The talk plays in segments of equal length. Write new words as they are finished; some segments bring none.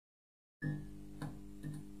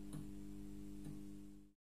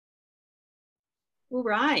All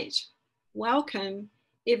right, welcome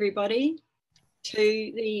everybody to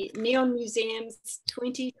the Neon Museum's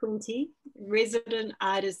 2020 Resident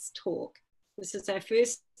Artist Talk. This is our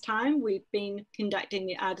first time we've been conducting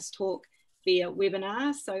the Artist Talk via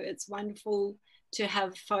webinar, so it's wonderful to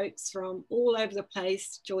have folks from all over the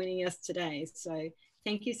place joining us today. So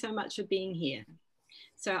thank you so much for being here.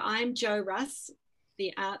 So I'm Jo Russ,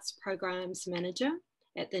 the Arts Programs Manager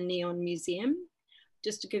at the Neon Museum.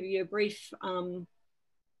 Just to give you a brief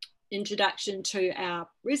introduction to our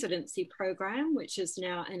residency program, which is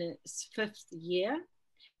now in its 5th year.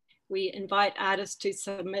 We invite artists to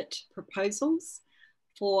submit proposals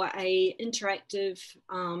for an interactive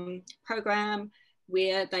program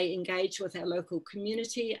where they engage with our local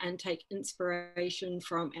community and take inspiration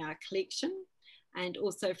from our collection and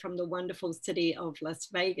also from the wonderful city of Las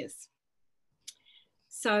Vegas.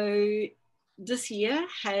 So this year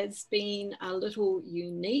has been a little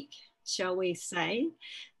unique, shall we say.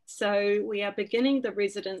 So we are beginning the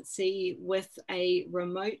residency with a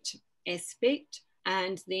remote aspect,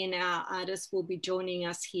 and then our artists will be joining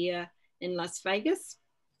us here in Las Vegas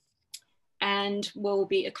and will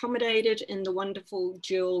be accommodated in the wonderful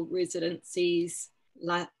dual residencies,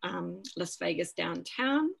 Las Vegas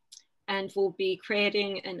downtown, and will be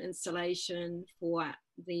creating an installation for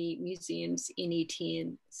the museum's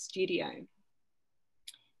NE10 studio.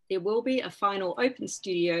 There will be a final open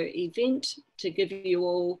studio event to give you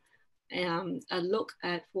all a look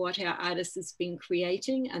at what our artist has been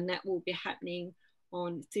creating, and that will be happening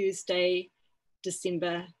on Thursday,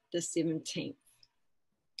 December the 17th.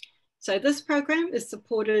 So this program is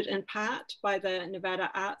supported in part by the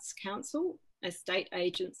Nevada Arts Council, a state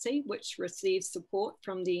agency which receives support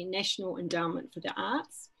from the National Endowment for the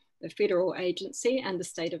Arts, the federal agency, and the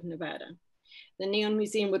state of Nevada. The Neon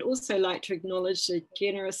Museum would also like to acknowledge the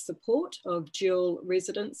generous support of dual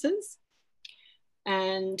residences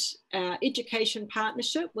and our education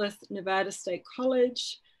partnership with Nevada State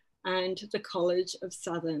College and the College of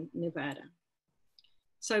Southern Nevada.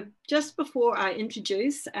 So just before I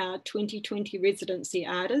introduce our 2020 residency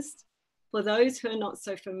artists, for those who are not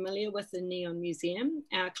so familiar with the Neon Museum,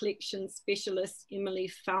 our collection specialist,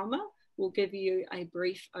 Emily Falmer, will give you a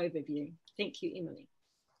brief overview. Thank you, Emily.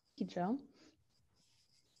 Thank you, Jo.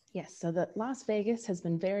 Yes, so that Las Vegas has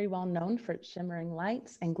been very well known for its shimmering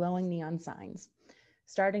lights and glowing neon signs.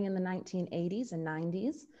 Starting in the 1980s and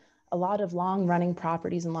 90s, a lot of long-running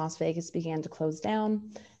properties in Las Vegas began to close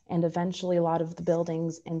down, and eventually a lot of the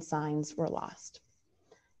buildings and signs were lost.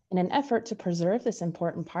 In an effort to preserve this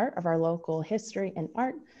important part of our local history and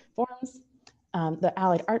art forms, the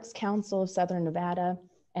Allied Arts Council of Southern Nevada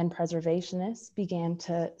and preservationists began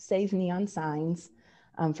to save neon signs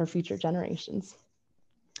for future generations.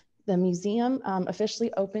 The museum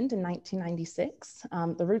officially opened in 1996.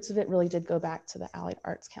 The roots of it really did go back to the Allied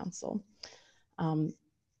Arts Council.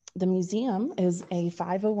 The museum is a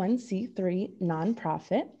 501c3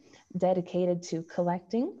 nonprofit dedicated to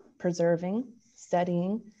collecting, preserving,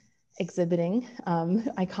 studying, exhibiting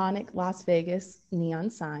iconic Las Vegas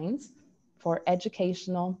neon signs for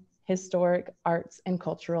educational, historic, arts, and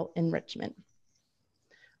cultural enrichment.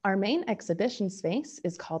 Our main exhibition space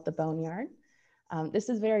is called the Boneyard. This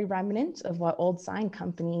is very remnant of what old sign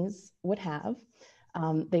companies would have.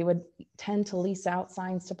 They would tend to lease out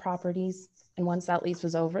signs to properties, and once that lease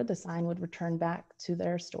was over, the sign would return back to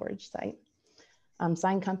their storage site.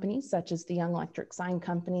 Sign companies such as the Young Electric Sign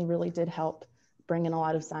Company really did help bring in a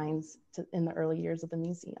lot of signs in the early years of the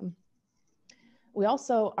museum. We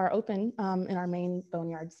also are open in our main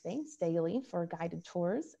Boneyard space daily for guided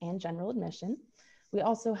tours and general admission. We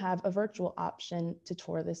also have a virtual option to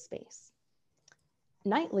tour this space.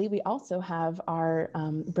 Nightly, we also have our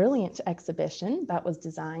brilliant exhibition that was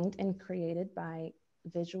designed and created by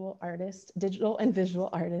digital and visual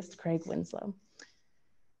artist Craig Winslow.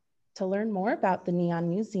 To learn more about the Neon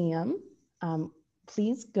Museum,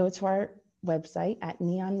 please go to our website at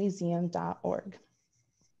neonmuseum.org.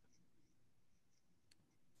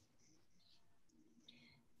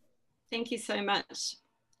 Thank you so much.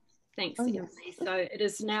 Thanks, Emily. So it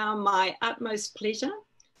is now my utmost pleasure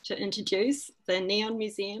to introduce the Neon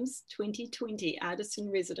Museum's 2020 Artist in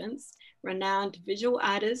Residence, renowned visual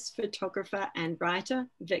artist, photographer, and writer,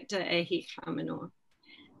 Victor Ehikhamenor.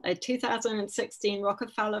 A 2016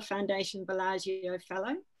 Rockefeller Foundation Bellagio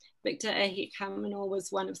Fellow, Victor Ehikhamenor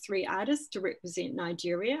was one of 3 artists to represent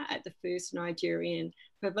Nigeria at the first Nigerian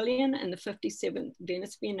Pavilion and the 57th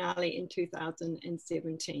Venice Biennale in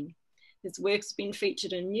 2017. His work's been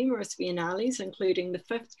featured in numerous biennales, including the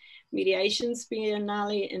 5th Mediations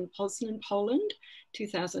Biennale in Poznan, Poland,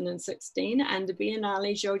 2016, and the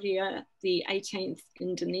Biennale Jogja XVIII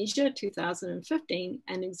Indonesia 2015,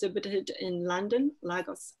 and exhibited in London,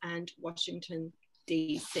 Lagos, and Washington,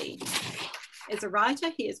 D.C. As a writer,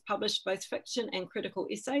 he has published both fiction and critical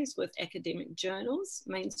essays with academic journals,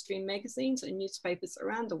 mainstream magazines, and newspapers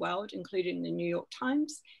around the world, including the New York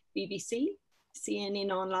Times, BBC,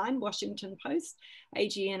 CNN Online, Washington Post,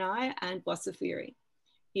 AGNI, and Wasafiri.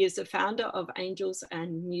 He is the founder of Angels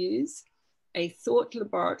and Muse, a thought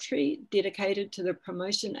laboratory dedicated to the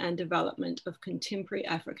promotion and development of contemporary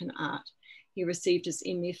African art. He received his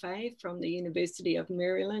MFA from the University of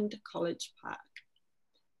Maryland, College Park.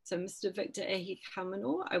 So Mr. Victor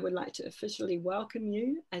Ehikhamenor, I would like to officially welcome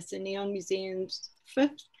you as the Neon Museum's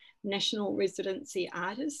 5th National Residency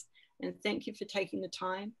Artist, and thank you for taking the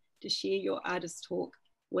time to share your artist talk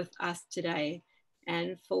with us today.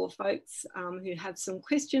 And for folks who have some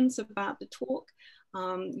questions about the talk,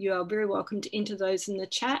 you are very welcome to enter those in the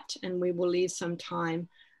chat, and we will leave some time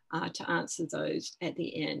to answer those at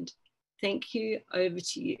the end. Thank you. Over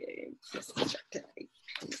to you.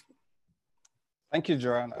 Thank you,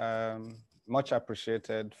 Joanne. Much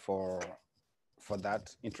appreciated for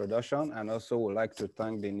that introduction, and also would like to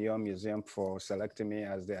thank the Neon Museum for selecting me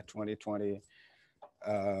as their 2020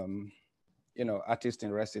 artist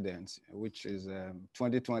in residence, which is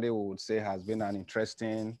 2020 we would say has been an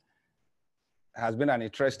interesting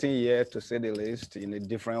year, to say the least, in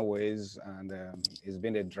different ways, and it's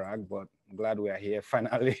been a drag, but I'm glad we are here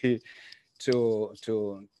finally to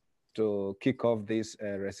kick off this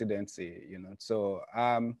residency. So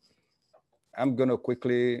I'm going to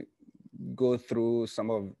quickly go through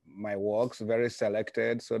some of my works, very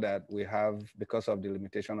selected, so that we have, because of the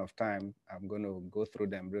limitation of time, I'm going to go through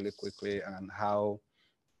them really quickly, and how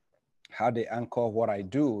they anchor what I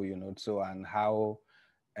do, so, and how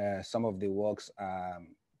some of the works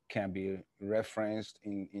can be referenced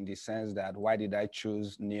in the sense that, why did I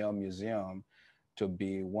choose Neon Museum to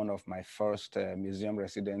be one of my first museum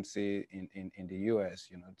residency in the US,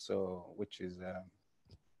 so, which is,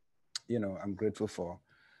 I'm grateful for.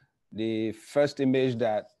 The first image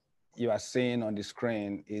that you are seeing on the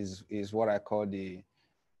screen is what I call the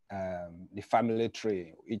family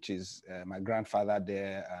tree, which is my grandfather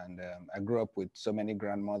there, and I grew up with so many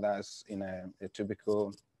grandmothers in a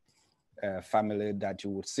typical family that you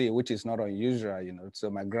would see, which is not unusual, So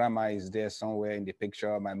my grandma is there somewhere in the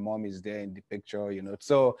picture, my mom is there in the picture,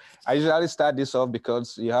 So I usually start this off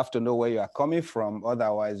because you have to know where you are coming from,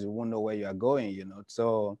 otherwise you won't know where you are going,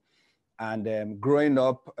 So, and growing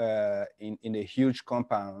up in a huge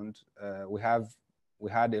compound, we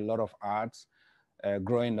had a lot of arts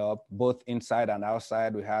growing up, both inside and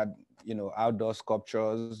outside. We had, outdoor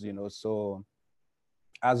sculptures, so,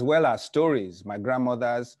 as well as stories. My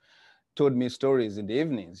grandmothers told me stories in the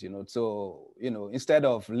evenings, so, instead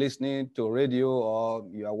of listening to radio or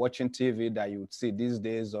you are watching TV that you would see these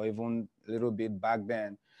days, or even a little bit back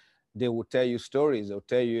then, they would tell you stories. They'll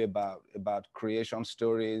tell you about creation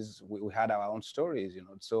stories. We had our own stories,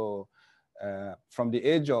 So from the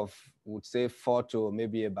age of, would say 4 to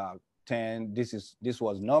maybe about 10, this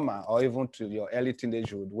was normal, or even to your early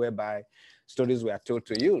teenagehood, whereby stories were told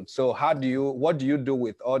to you. So what do you do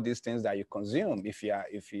with all these things that you consume if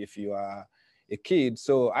you are a kid?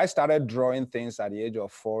 So I started drawing things at the age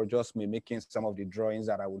of 4, just mimicking some of the drawings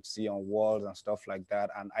that I would see on walls and stuff like that,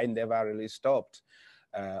 and I never really stopped.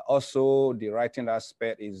 Also, the writing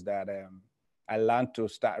aspect is that I learned to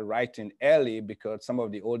start writing early, because some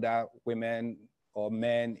of the older women or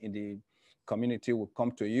men in the community would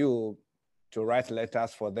come to you to write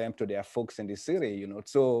letters for them to their folks in the city,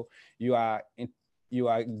 So you are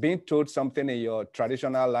being told something in your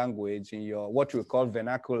traditional language, in your what we call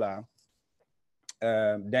vernacular,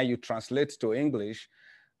 then you translate to English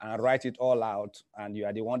and write it all out, and you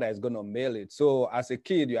are the one that is going to mail it. So as a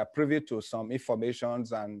kid, you are privy to some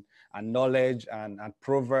informations and knowledge and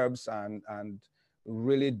proverbs and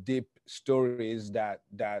really deep stories that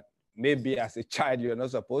maybe as a child you're not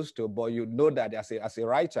supposed to, but you know that as a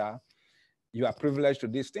writer, you are privileged to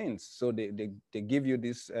these things. So they give you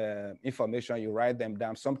this information, you write them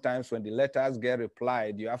down. Sometimes when the letters get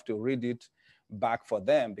replied, you have to read it back for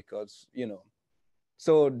them, because,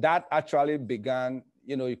 so that actually began,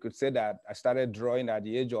 you could say that I started drawing at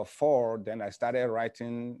the age of 4, then I started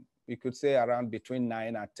writing, you could say around between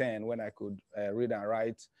 9 and 10, when I could read and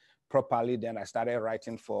write properly. Then I started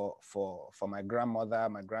writing for my grandmother,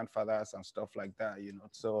 my grandfathers, and stuff like that,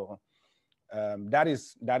 So that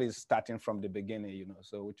is starting from the beginning,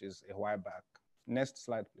 so, which is a while back. Next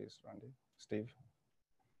slide, please, Randy, Steve.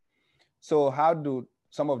 So how do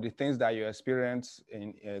some of the things that you experience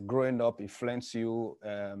in growing up influence you,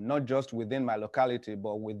 not just within my locality,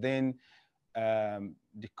 but within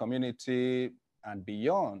the community and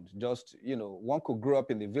beyond. Just, you know, one could grow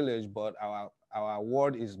up in the village, but our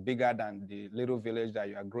world is bigger than the little village that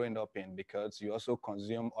you are growing up in, because you also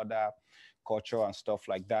consume other culture and stuff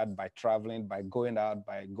like that by traveling, by going out,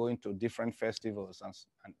 by going to different festivals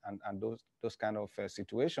and those kind of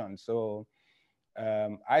situations. So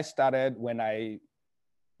I started when I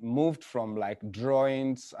moved from like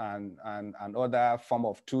drawings and other form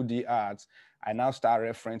of 2D arts. I now start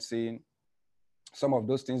referencing some of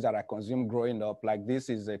those things that I consumed growing up. Like this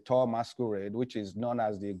is a tall masquerade, which is known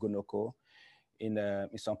as the Gunoko in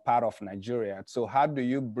some part of Nigeria. So how do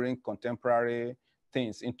you bring contemporary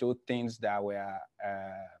things into things that were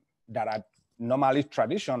that are normally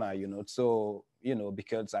traditional, you know? So, you know,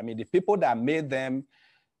 because I mean, the people that made them,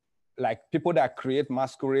 like people that create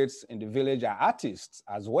masquerades in the village, are artists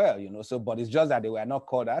as well, you know? So, but it's just that they were not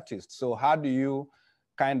called artists. So how do you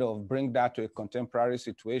kind of bring that to a contemporary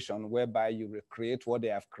situation whereby you recreate what they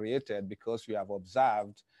have created because you have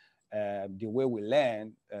observed the way we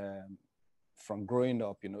learn from growing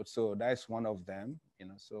up, you know? So that's one of them, you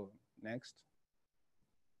know? So next.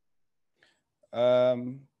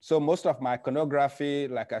 So most of my iconography,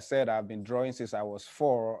 like I said, I've been drawing since I was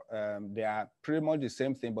 4. They are pretty much the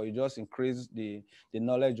same thing, but you just increase the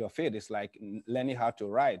knowledge of it. It's like learning how to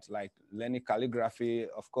write, like learning calligraphy.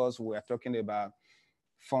 Of course, we're talking about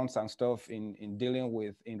fonts and stuff in dealing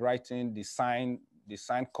with, in writing the sign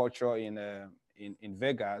culture in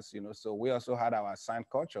Vegas, you know. So we also had our sign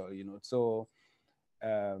culture, you know. So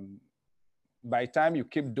by the time you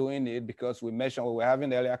keep doing it, because we mentioned, we were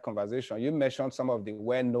having earlier conversation, you mentioned some of the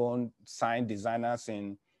well-known sign designers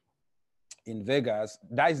in Vegas.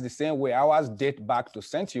 That is the same way ours date back to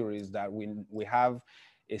centuries, that we have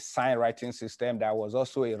a sign writing system that was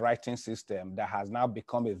also a writing system that has now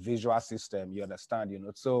become a visual system, you understand, you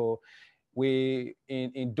know. So we,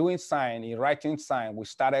 in doing sign, in writing sign, we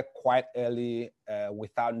started quite early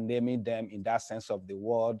without naming them in that sense of the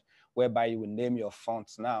word, whereby you will name your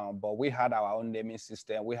fonts now, but we had our own naming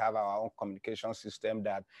system. We have our own communication system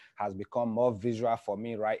that has become more visual for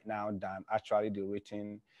me right now than actually the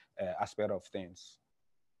written aspect of things.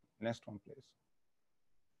 Next one, please.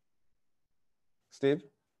 Steve?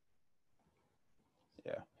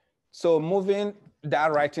 Yeah. So moving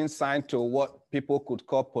that writing sign to what people could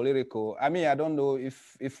call political. I mean, I don't know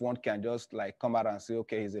if one can just like come out and say,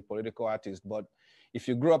 okay, he's a political artist, but if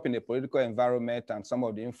you grew up in a political environment and some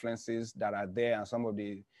of the influences that are there and some of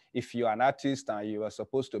the, if you're an artist and you are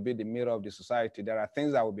supposed to be the mirror of the society, there are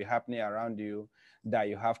things that will be happening around you that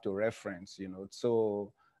you have to reference, you know.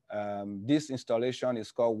 So this installation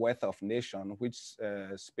is called Wealth of Nation, which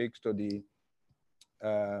speaks to the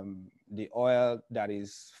oil that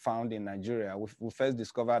is found in Nigeria. We first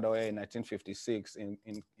discovered oil in 1956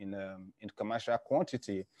 in commercial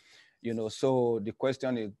quantity, you know. So the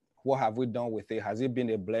question is, what have we done with it? Has it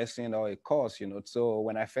been a blessing or a curse, you know? So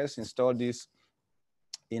when I first installed this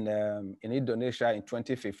in Indonesia in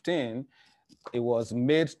 2015, it was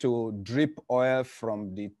made to drip oil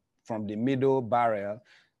from the middle barrel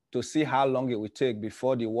to see how long it would take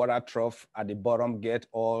before the water trough at the bottom get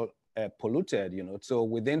all polluted, you know. So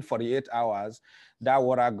within 48 hours, that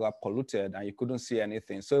water got polluted and you couldn't see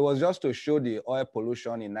anything. So it was just to show the oil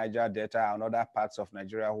pollution in Niger Delta and other parts of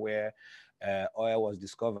Nigeria where oil was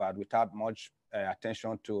discovered without much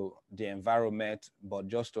attention to the environment, but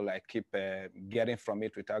just to like keep getting from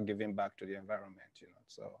it without giving back to the environment, you know.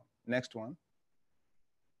 So next one.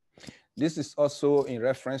 This is also in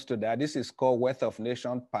reference to that. This is called Wealth of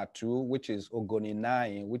Nation Part 2, which is Ogoni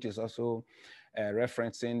 9, which is also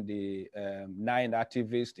referencing the 9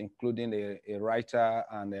 activists, including a writer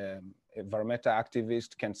and environmental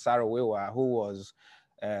activist, Ken Saro-Wiwa, who was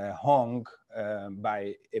hung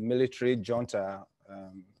by a military junta,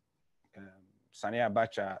 Sani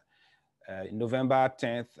Abacha, November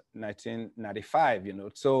 10th, 1995, you know.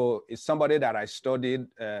 So it's somebody that I studied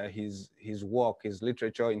his work, his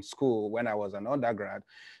literature in school when I was an undergrad.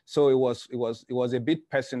 So it was a bit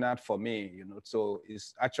personal for me, you know. So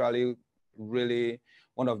it's actually really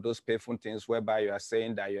one of those painful things whereby you are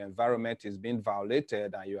saying that your environment is being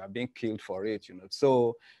violated and you are being killed for it, you know.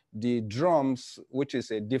 So the drums, which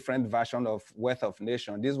is a different version of Wealth of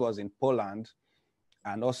Nation, this was in Poland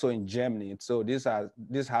and also in Germany. So this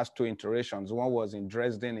has 2 iterations. One was in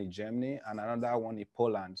Dresden in Germany and another one in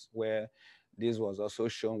Poland, where this was also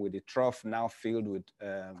shown with the trough now filled with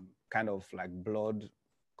kind of like blood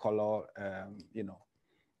color, you know,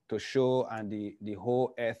 to show, and the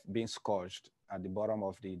whole earth being scorched at the bottom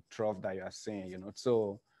of the trough that you are seeing, you know.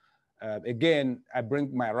 So Again, I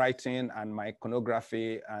bring my writing and my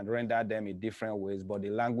iconography and render them in different ways, but the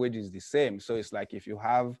language is the same. So it's like if you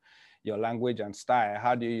have your language and style,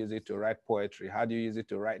 how do you use it to write poetry? How do you use it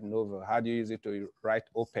to write novel? How do you use it to write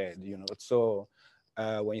op-ed? You know, so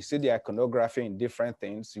when you see the iconography in different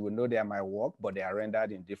things, you will know they are my work, but they are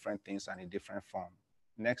rendered in different things and in different form.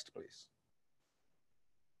 Next, please.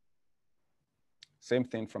 Same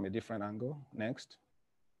thing from a different angle. Next.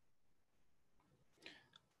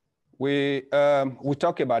 We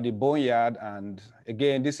talk about the boneyard, and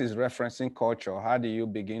again, this is referencing culture. How do you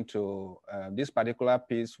begin to, this particular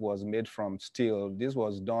piece was made from steel. This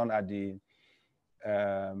was done at the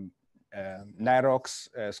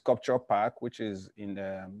Nirox Sculpture Park, which is in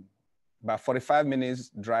about 45 minutes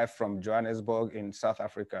drive from Johannesburg in South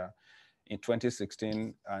Africa in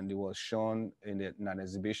 2016, and it was shown in an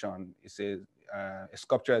exhibition. It's a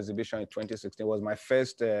sculpture exhibition in 2016. It was my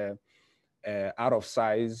first out of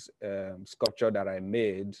size sculpture that I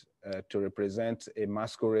made to represent a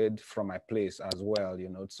masquerade from my place as well, you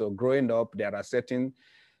know. So growing up, there are certain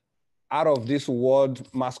out of this world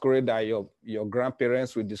masquerade that your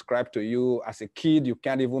grandparents will describe to you as a kid. You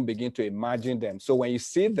can't even begin to imagine them. So when you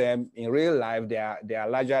see them in real life, they are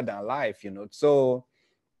larger than life, you know. So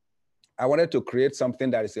I wanted to create something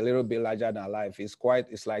that is a little bit larger than life. It's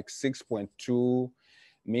like 6.2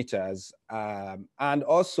 meters. And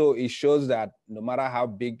also it shows that no matter how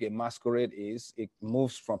big a masquerade is, it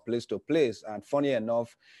moves from place to place. And funny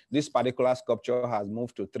enough, this particular sculpture has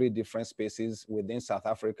moved to 3 different spaces within South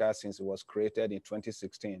Africa since it was created in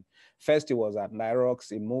 2016. First, it was at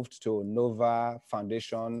Nirox. It moved to Nova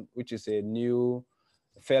Foundation, which is a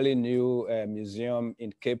fairly new museum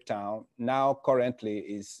in Cape Town. Now currently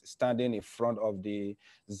is standing in front of the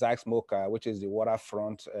Zaxmoka, which is the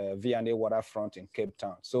waterfront, V&A waterfront in Cape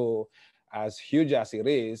Town. So as huge as it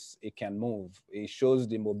is, it can move. It shows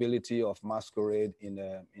the mobility of masquerade in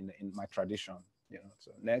my tradition. You know.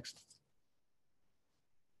 So next.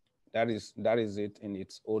 That is it in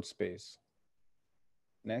its old space.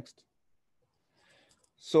 Next.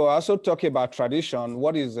 So I also talk about tradition.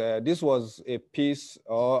 What is, this was a piece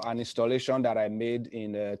or an installation that I made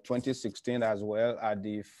in 2016 as well at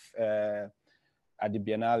the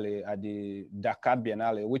Biennale, at the Dakar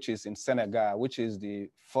Biennale, which is in Senegal, which is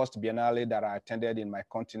the first Biennale that I attended in my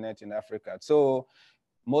continent in Africa. So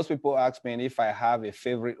most people ask me if I have a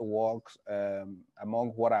favorite work among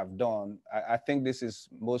what I've done. I think this is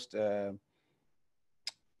most,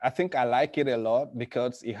 I think I like it a lot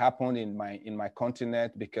because it happened in my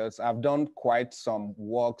continent, because I've done quite some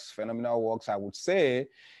works, phenomenal works, I would say,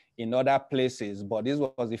 in other places. But this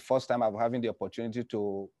was the first time I'm having the opportunity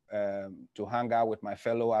to hang out with my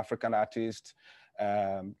fellow African artists,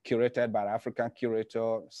 curated by the African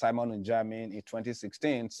curator, Simon Njamin, in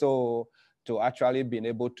 2016. So to actually being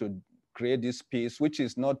able to create this piece, which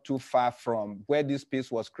is not too far from where this piece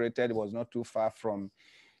was created, it was not too far from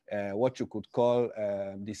what you could call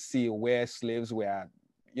the sea, where slaves were,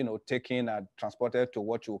 you know, taken and transported to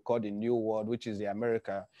what you would call the New World, which is the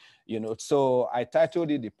America, you know. So I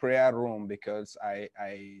titled it The Prayer Room because I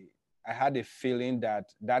had a feeling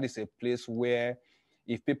that that is a place where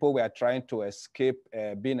if people were trying to escape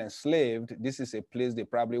being enslaved, this is a place they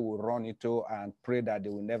probably would run into and pray that they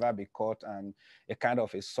will never be caught, and a kind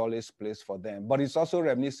of a solace place for them. But it's also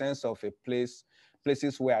reminiscence of a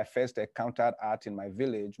places where I first encountered art in my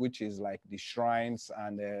village, which is like the shrines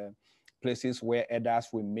and places where elders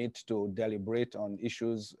will meet to deliberate on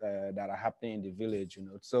issues that are happening in the village, you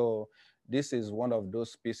know. So this is one of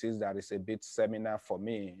those pieces that is a bit seminal for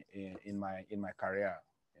me in my career,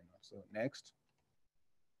 you know. So next.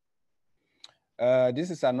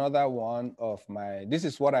 This is another one of my, this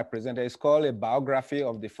is what I presented. It's called A Biography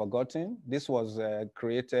of the Forgotten. This was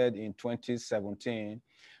created in 2017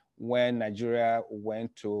 when Nigeria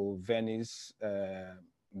went to Venice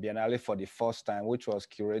Biennale for the first time, which was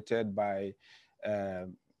curated by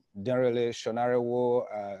Denrele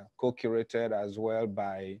Shonarewo, co-curated as well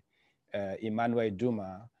by Emmanuel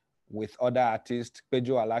Duma, with other artists,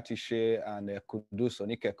 Peju Alatishe and Kudu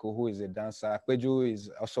Sonikeku, who is a dancer. Peju is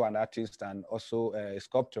also an artist and also a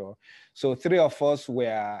sculptor. So 3 of us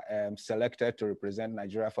were selected to represent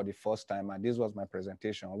Nigeria for the first time, and this was my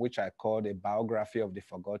presentation, which I called A Biography of the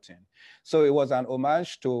Forgotten. So it was an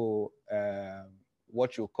homage to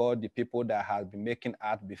what you call the people that had been making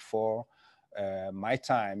art before my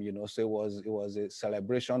time, you know. So it was a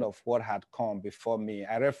celebration of what had come before me.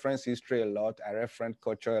 I reference history a lot, I reference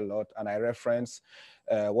culture a lot, and I reference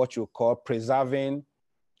what you call preserving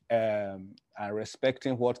and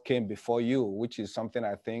respecting what came before you, which is something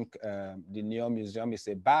I think the New Museum is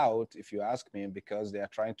about, if you ask me, because they are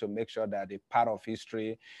trying to make sure that a part of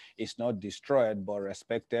history is not destroyed, but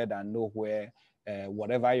respected and know where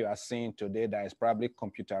whatever you are seeing today that is probably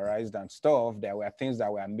computerized and stuff, there were things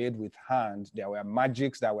that were made with hands, there were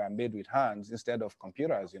magics that were made with hands instead of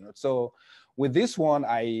computers, you know. So with this one,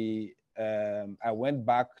 I went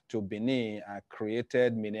back to Benin and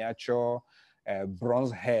created miniature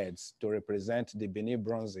bronze heads to represent the Benin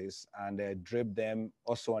bronzes and draped them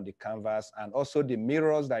also on the canvas. And also the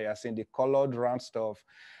mirrors that you are seeing, the colored round stuff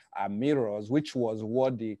are mirrors, which was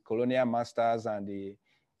what the colonial masters and the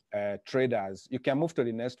traders, you can move to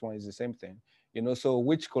the next one, is the same thing. You know, so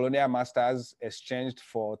which colonial masters exchanged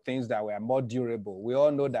for things that were more durable. We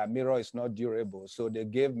all know that mirror is not durable, so they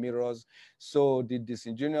gave mirrors. So the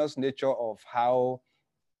disingenuous nature of how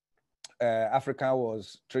Africa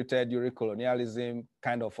was treated during colonialism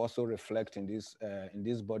kind of also reflect in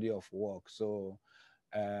this body of work. So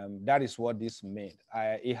that is what this made.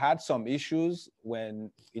 It had some issues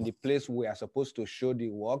when in the place we are supposed to show the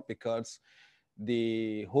work, because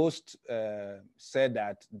the host said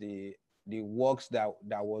that the work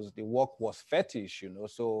was fetish, you know.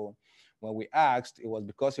 So when we asked, it was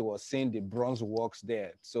because he was seeing the bronze works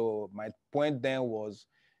there. So my point then was,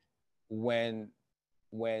 when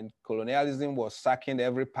colonialism was sacking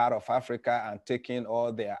every part of Africa and taking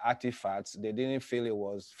all their artifacts, they didn't feel it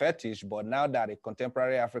was fetish. But now that a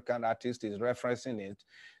contemporary African artist is referencing it,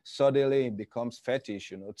 suddenly it becomes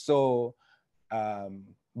fetish, you know. So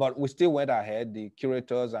but we still went ahead. The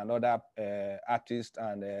curators and other artists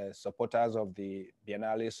and supporters of the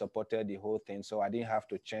Biennale supported the whole thing. So I didn't have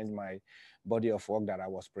to change my body of work that I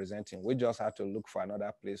was presenting. We just had to look for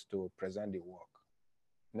another place to present the work.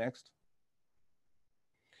 Next.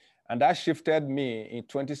 And that shifted me in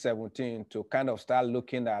 2017 to kind of start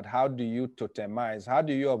looking at how do you totemize, how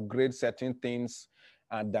do you upgrade certain things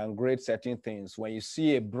and downgrade certain things. When you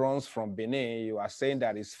see a bronze from Benin, you are saying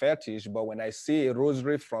that it's fetish, but when I see a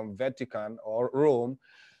rosary from Vatican or Rome,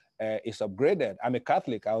 it's upgraded. I'm a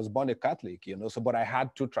Catholic. I was born a Catholic, you know, so, but I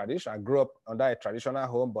had two traditions. I grew up under a traditional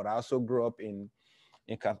home, but I also grew up in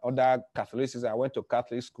other Catholicism. I went to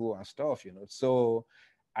Catholic school and stuff, you know. So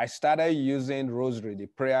I started using rosary, the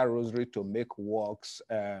prayer rosary, to make works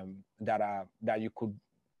that you could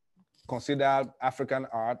consider African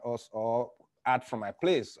art or art from my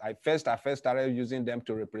place. I first started using them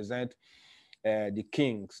to represent the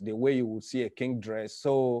kings, the way you would see a king dress.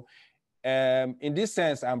 So in this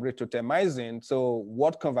sense, I'm retotemizing. So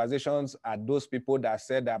what conversations are those people that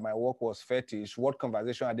said that my work was fetish, what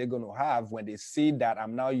conversation are they going to have when they see that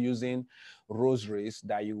I'm now using rosaries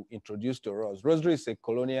that you introduced to us? Rosary is a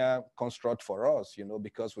colonial construct for us, you know,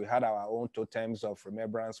 because we had our own totems of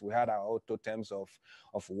remembrance, we had our own totems of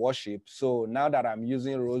worship. So now that I'm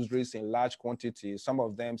using rosaries in large quantities, some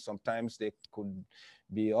of them, sometimes they could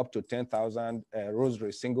be up to 10,000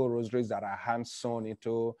 rosaries, single rosaries that are hand sewn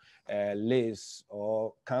into lace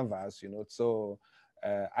or canvas, you know. So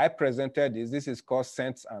I presented this. This is called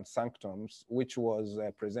Saints and Sanctums, which was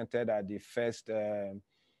presented at the first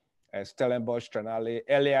Stellenbosch Triennale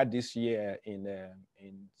earlier this year in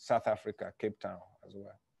South Africa, Cape Town as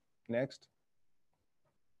well. Next.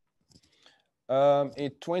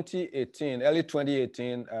 In 2018, early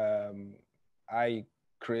 2018, I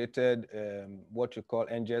created what you call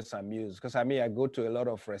Angels and Muse, because I mean, I go to a lot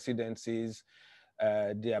of residencies.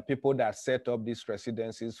 There are people that set up these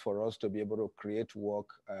residencies for us to be able to create work,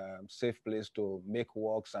 safe place to make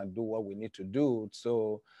works and do what we need to do.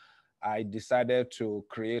 So I decided to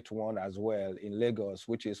create one as well in Lagos,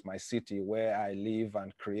 which is my city where I live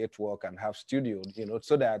and create work and have studios, you know,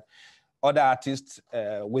 so that other artists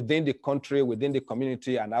within the country, within the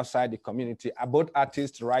community and outside the community, both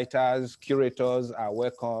artists, writers, curators are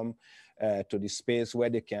welcome to the space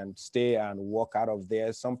where they can stay and work out of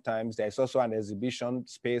there. Sometimes there's also an exhibition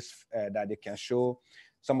space that they can show.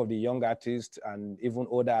 Some of the young artists and even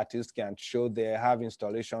older artists can show there, have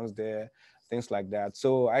installations there, things like that.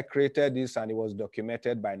 So I created this and it was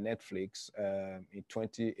documented by Netflix in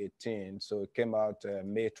 2018. So it came out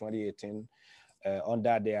May 2018.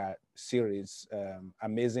 Under their series,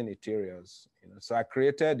 Amazing Interiors. You know, so I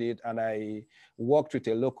created it and I worked with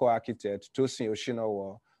a local architect, Tosin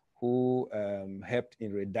Oshinowo, who helped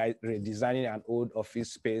in redesigning an old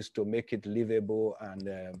office space to make it livable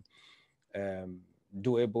and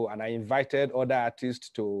doable. And I invited other artists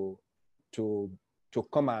to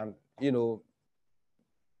come and, you know,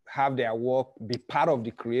 have their work be part of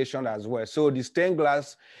the creation as well. So the stained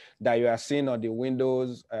glass that you are seeing on the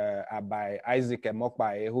windows are by Isaac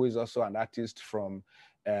Emokpae, who is also an artist from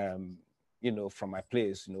you know, from my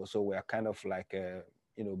place, you know, so we're kind of like,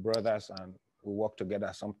 you know, brothers, and we work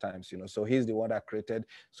together sometimes, you know. So he's the one that created.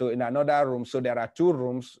 So in another room, so there are two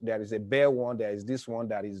rooms. There is a bare one. There is this one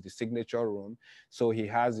that is the signature room. So he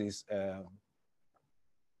has his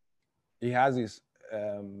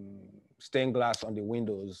stained glass on the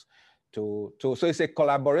windows so it's a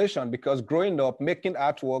collaboration, because growing up, making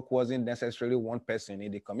artwork wasn't necessarily one person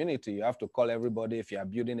in the community. You have to call everybody. If you are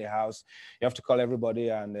building a house, you have to call everybody,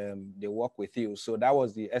 and they work with you. So that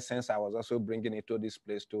was the essence I was also bringing into this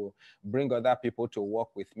place, to bring other people to work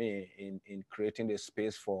with me in creating a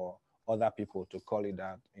space for other people to call it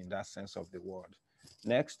that, in that sense of the word.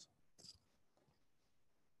 Next.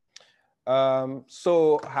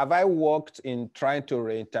 So have I worked in trying to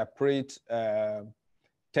reinterpret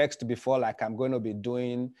text before, like I'm going to be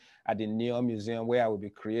doing at the Neon Museum, where I will be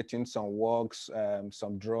creating some works,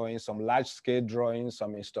 some drawings, some large-scale drawings,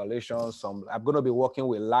 some installations. I'm going to be working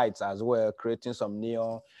with lights as well, creating some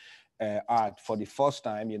neon art for the first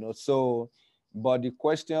time, you know. So, but the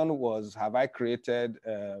question was, have I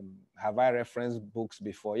referenced books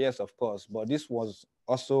before? Yes, of course. But this was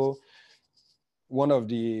also one of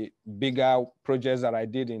the bigger projects that I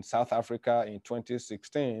did in South Africa in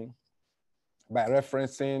 2016, by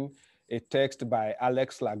referencing a text by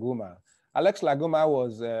Alex Laguma. Alex Laguma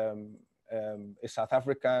was a South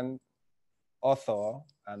African author,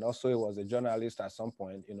 and also he was a journalist at some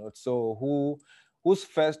point, you know, so whose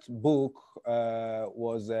first book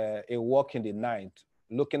was A Walk in the Night,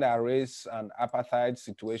 looking at race and apartheid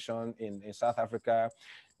situation in South Africa,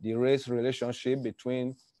 the race relationship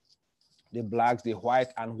between the blacks, the white,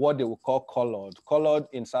 and what they would call colored. Colored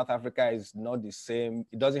in South Africa is not the same.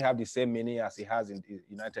 It doesn't have the same meaning as it has in the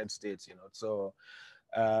United States, you know. So,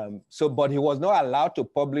 but he was not allowed to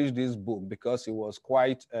publish this book because it was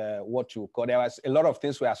quite what you call, there was a lot of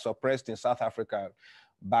things were suppressed in South Africa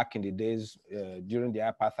back in the days during the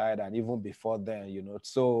apartheid and even before then, you know.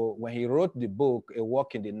 So when he wrote the book, A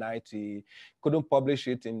Walk in the Night, he couldn't publish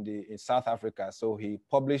it in South Africa. So he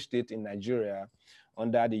published it in Nigeria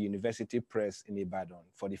under the University Press in Ibadan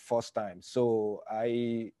for the first time. So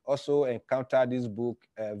I also encountered this book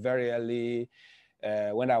very early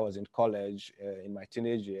when I was in college in my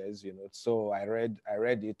teenage years, you know. So I read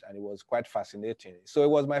it, and it was quite fascinating. So it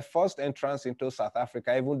was my first entrance into South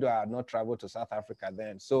Africa, even though I had not traveled to South Africa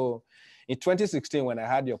then. So in 2016, when I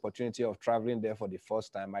had the opportunity of traveling there for the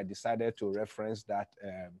first time, I decided to reference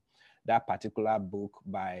that particular book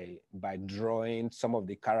by drawing some of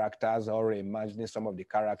the characters, or imagining some of the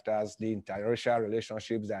characters, the interracial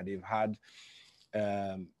relationships that they've had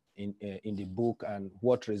in the book, and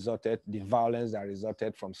what resulted, the violence that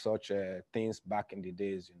resulted from such things back in the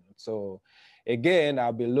days, you know. So again,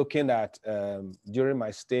 I'll be looking at during my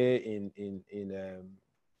stay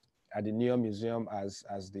at the Neon Museum as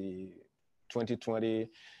the 2020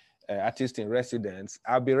 artist in residence,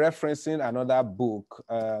 I'll be referencing another book.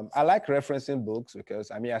 I like referencing books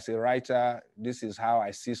because, I mean, as a writer, this is how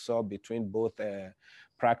I seesaw between both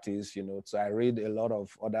practice, you know. So I read a lot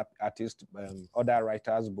of other artists, other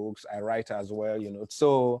writers' books. I write as well, you know.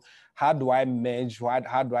 So how do I merge?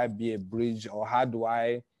 How do I be a bridge, or how do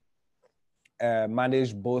I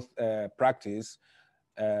manage both practice?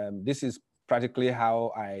 This is practically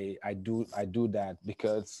how I do that,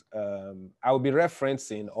 because I will be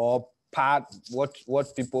referencing, or what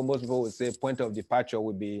most people would say point of departure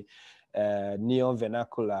would be Neon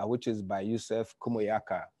Vernacular, which is by Yusuf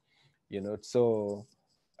Kumoyaka, you know. So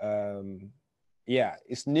yeah,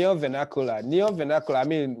 it's Neon Vernacular. Neon Vernacular, I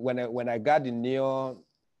mean, when I got the Neon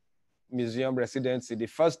Museum residency, the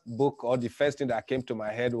first book, or the first thing that came to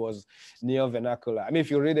my head was Neon Vernacular. I mean,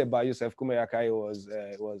 if you read about Yusuf Kumoyaka,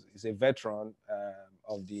 he's a veteran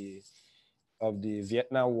of the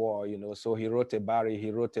Vietnam War, you know. So he wrote about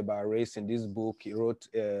race in this book. He wrote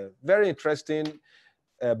a very interesting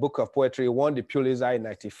book of poetry. He won the Pulitzer in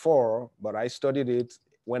 '94, but I studied it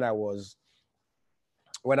when I was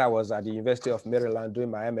at the University of Maryland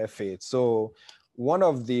doing my MFA. So one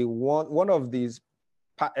of these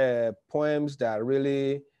poems that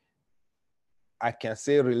really, I can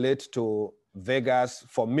say, relate to Vegas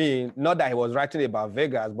for me, not that he was writing about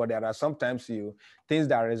Vegas, but there are sometimes things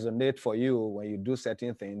that resonate for you when you do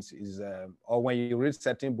certain things, or when you read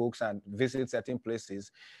certain books and visit certain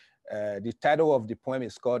places. The title of the poem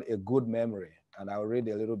is called A Good Memory, and I'll read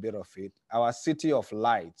a little bit of it. Our city of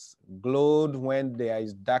lights glowed when there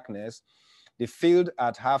is darkness, the field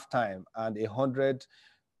at halftime, and 100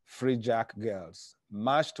 free jack girls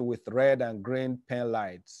matched with red and green pen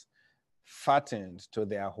lights, fattened to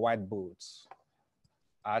their white boots.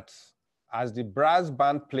 As the brass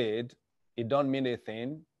band played, it don't mean a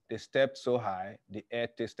thing. They stepped so high, the air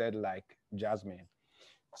tasted like jasmine.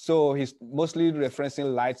 So he's mostly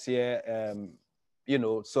referencing lights here, you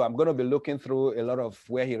know, so I'm going to be looking through a lot of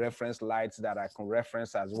where he referenced lights that I can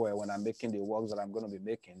reference as well when I'm making the works that I'm going to be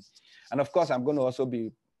making. And of course, I'm going to also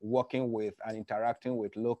be working with and interacting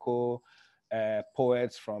with local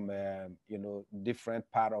poets from, you know, different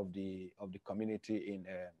part of the community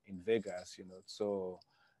in Vegas, you know. So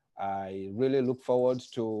I really look forward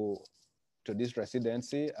to this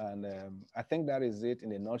residency. And I think that is it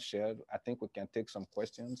in a nutshell. I think we can take some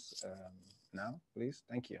questions now, please.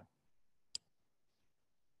 Thank you.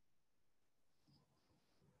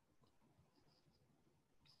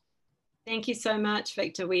 Thank you so much,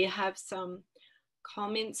 Victor. We have some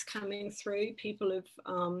comments coming through. People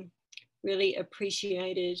have really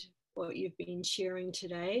appreciated what you've been sharing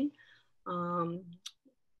today.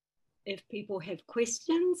 If people have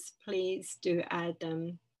questions, please do add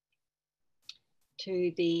them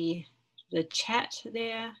to the chat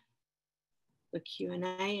there, the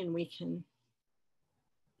Q&A, and we can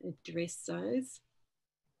address those.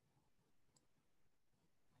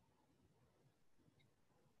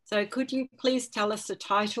 So could you please tell us the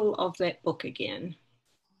title of that book again?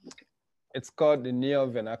 It's called The Neo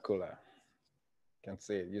Vernacular. You can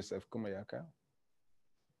say it, Yusuf Kumayaka.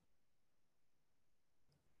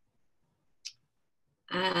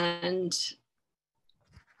 And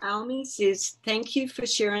Almi says, thank you for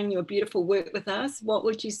sharing your beautiful work with us. What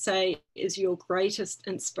would you say is your greatest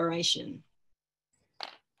inspiration?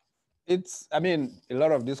 I mean, a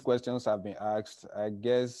lot of these questions have been asked. I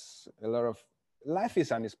guess a lot of life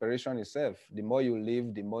is an inspiration itself. The more you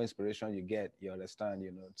live, the more inspiration you get, you understand,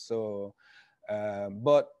 you know. So,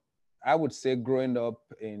 but I would say growing up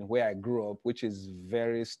in where I grew up, which is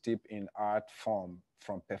very steep in art form,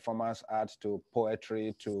 from performance art to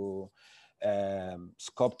poetry to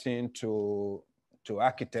sculpting to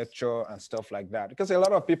architecture and stuff like that. Because a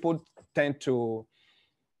lot of people tend to,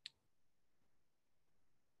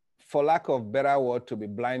 for lack of better word, to be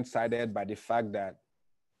blindsided by the fact that,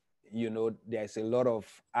 you know, there's a lot of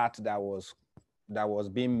art that was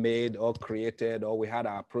being made or created, or we had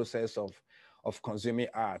our process of consuming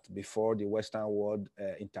art before the Western world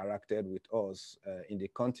interacted with us in the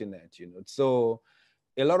continent, you know. So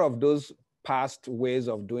a lot of those past ways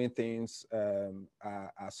of doing things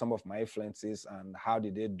are some of my influences. And how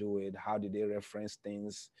did they do it? How did they reference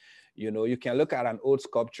things? You know, you can look at an old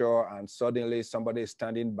sculpture and suddenly somebody is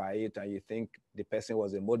standing by it and you think the person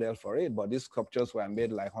was a model for it, but these sculptures were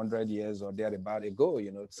made like 100 years or thereabout ago,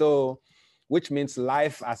 you know. So, which means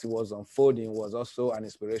life as it was unfolding was also an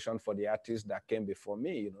inspiration for the artists that came before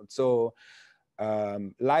me, you know. So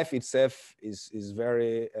life itself is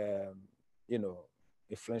very, you know,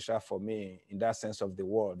 influential for me in that sense of the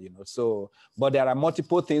word, you know. So, but there are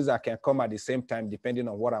multiple things that can come at the same time depending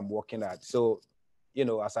on what I'm working at. So, you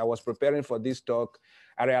know, as I was preparing for this talk,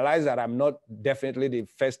 I realized that I'm not definitely the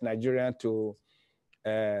first Nigerian to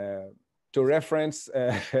reference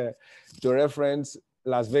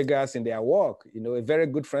Las Vegas in their work. You know, a very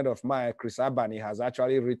good friend of mine, Chris Abani, has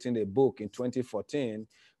actually written a book in 2014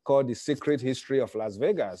 called The Secret History of Las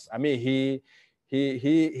Vegas. I mean, he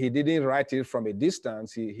didn't write it from a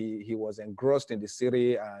distance. He was engrossed in the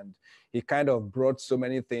city, and he kind of brought so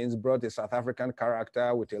many things, brought a South African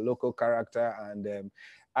character with a local character, and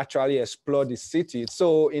actually explored the city.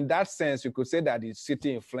 So in that sense, you could say that the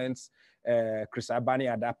city influenced Chris Abani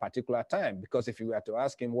at that particular time, because if you were to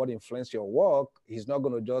ask him what influenced your work, he's not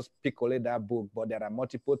going to just picolate that book, but there are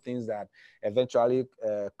multiple things that eventually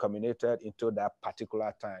culminated into that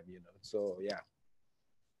particular time, you know. So yeah.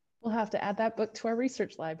 We'll have to add that book to our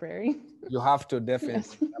research library. You have to, definitely.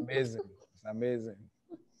 Yes. It's amazing. It's amazing.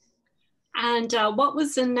 And what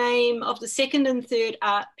was the name of the second and third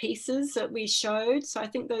art pieces that we showed? So I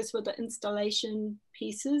think those were the installation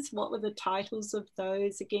pieces. What were the titles of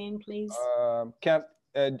those again, please?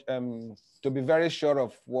 To be very sure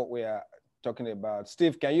of what we are talking about,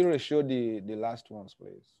 Steve, can you reshow the last ones,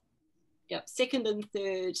 please? Yep, second and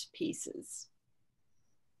third pieces.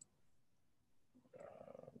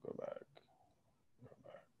 Go back.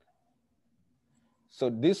 So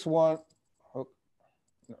this one,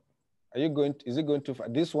 are you going to, is it going to,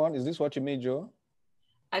 this one, is this what you mean, Joe?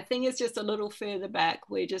 I think it's just a little further back.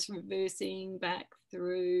 We're just reversing back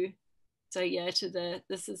through. So yeah, this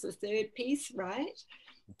is the third piece, right?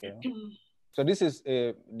 Okay. So this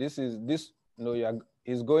no,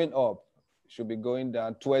 he's going up, should be going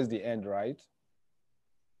down towards the end, right?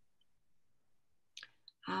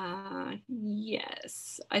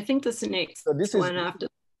 Yes, I think this is the next one after.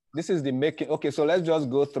 This is the making. Okay, so let's just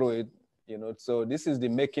go through it. You know, so this is the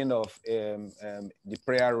making of the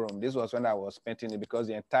prayer room. This was when I was painting it, because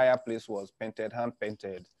the entire place was painted, hand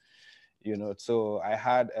painted. you know. So I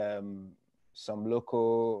had some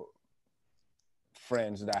local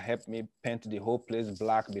friends that helped me paint the whole place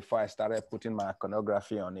black before I started putting my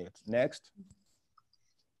iconography on it. Next.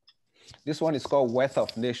 This one is called Wealth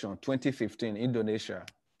of Nation, 2015, Indonesia.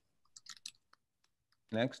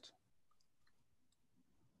 Next.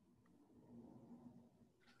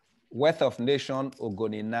 Wealth of Nation,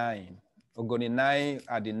 Ogoni 9. Ogoni 9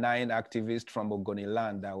 are the 9 activists from Ogoni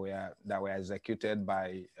land that were executed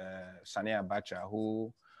by Sani Abacha,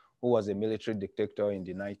 who was a military dictator in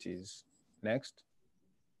the 90s. Next.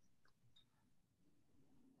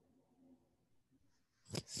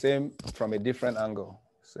 Same from a different angle.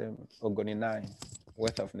 Same Ogoni 9,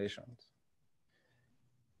 Wealth of Nations.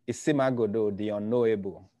 Isimagodo, the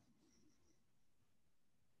unknowable.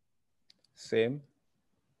 Same.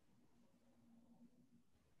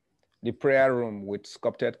 The prayer room with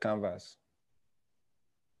sculpted canvas.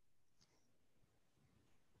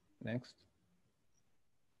 Next.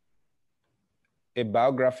 A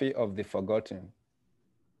biography of the forgotten.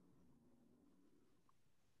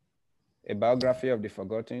 A biography of the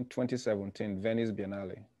forgotten, 2017, Venice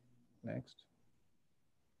Biennale. Next.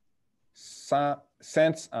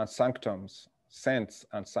 Saints and Sanctums, Saints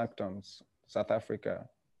and Sanctums, South Africa.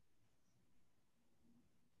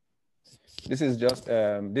 This is just,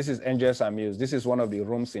 this is Angels and Muse. This is one of the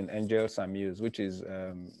rooms in Angels and Muse, which is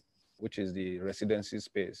the residency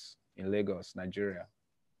space in Lagos, Nigeria.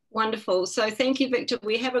 Wonderful. So thank you, Victor.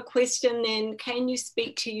 We have a question then. Can you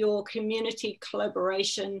speak to your community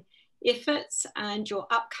collaboration efforts and your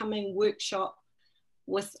upcoming workshop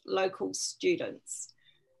with local students?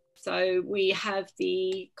 So we have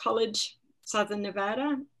the college, Southern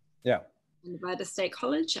Nevada. Yeah. Nevada State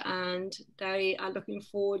College, and they are looking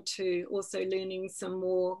forward to also learning some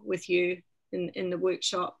more with you in the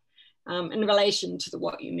workshop in relation to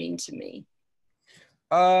what you mean to me.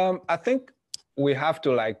 I think we have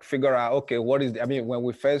to like figure out, okay, what is I mean, when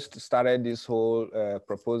we first started this whole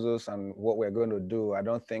proposals and what we're going to do, I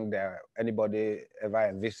don't think that anybody ever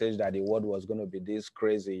envisaged that the world was going to be this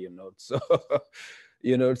crazy, you know. So,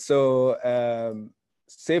 you know, so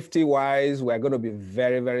safety-wise, we're going to be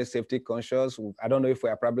very, very safety conscious. I don't know if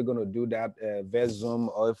we're probably going to do that via Zoom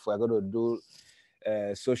or if we're going to do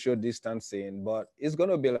social distancing, but it's going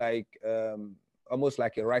to be like almost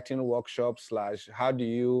like a writing workshop slash how do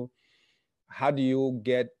you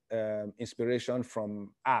get inspiration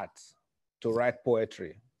from art to write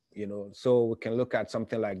poetry, you know? So we can look at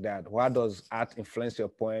something like that. How does art influence your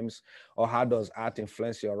poems, or how does art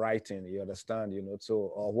influence your writing? You understand, you know? So,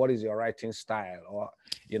 or what is your writing style, or,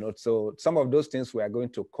 you know? So some of those things we are going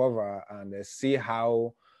to cover and see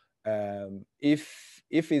how, if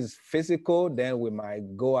it's physical, then we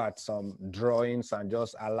might go at some drawings and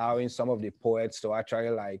just allowing some of the poets to actually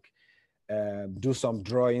like do some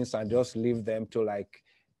drawings and just leave them to like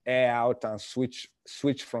air out and switch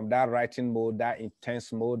from that writing mode, that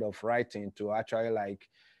intense mode of writing, to actually like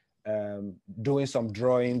doing some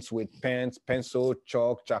drawings with pens, pencil,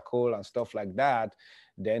 chalk, charcoal, and stuff like that.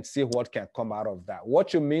 Then see what can come out of that.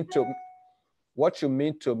 What you mean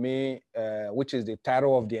to me, which is the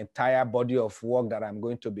title of the entire body of work that I'm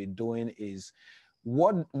going to be doing, is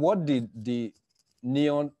what did the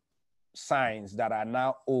neon signs that are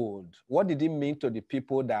now old, what did it mean to the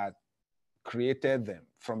people that created them?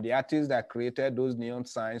 From the artist that created those neon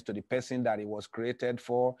signs to the person that it was created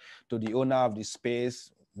for, to the owner of the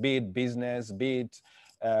space, be it business, be it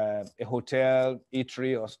a hotel,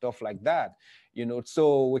 eatery, or stuff like that. You know,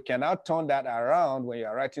 so we can now turn that around when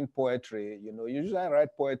you're writing poetry. You know, usually I write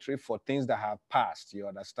poetry for things that have passed, you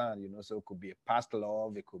understand, you know, so it could be a past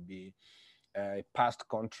love, it could be a past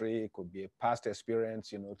country, it could be a past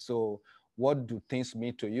experience, you know. So what do things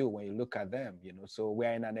mean to you when you look at them, you know? So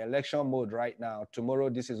we're in an election mode right now. Tomorrow,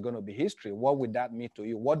 this is going to be history. What would that mean to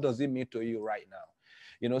you? What does it mean to you right now?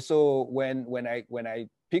 You know, so when I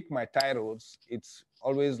pick my titles, it's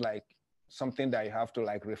always like something that you have to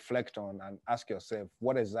like reflect on and ask yourself,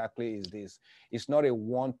 what exactly is this? It's not a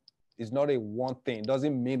one thing. It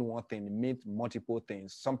doesn't mean one thing. It means multiple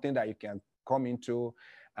things. Something that you can come into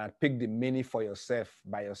and pick the meaning for yourself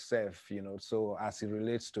by yourself, you know, so as it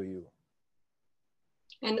relates to you.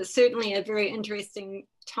 And it's certainly a very interesting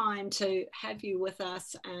time to have you with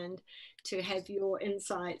us and to have your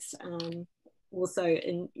insights also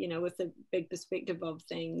in, you know, with the big perspective of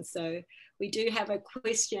things. So we do have a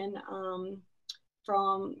question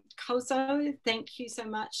from Koso. Thank you so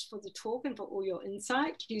much for the talk and for all your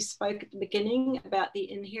insight. You spoke at the beginning about the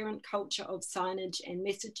inherent culture of signage and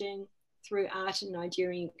messaging through art in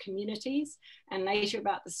Nigerian communities, and later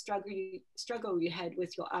about the struggle you had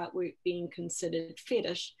with your artwork being considered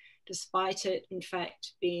fetish despite it, in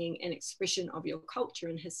fact, being an expression of your culture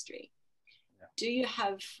and history. Yeah. Do you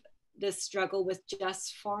have this struggle with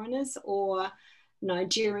just foreigners or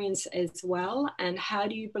Nigerians as well? And how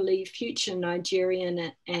do you believe future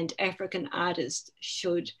Nigerian and African artists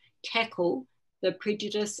should tackle the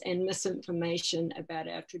prejudice and misinformation about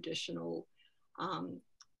our traditional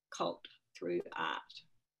cult through art?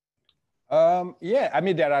 Yeah, I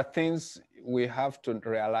mean, there are things we have to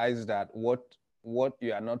realize that what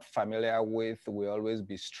you are not familiar with will always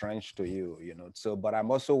be strange to you, you know. So, but I'm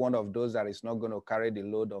also one of those that is not going to carry the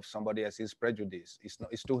load of somebody else's prejudice.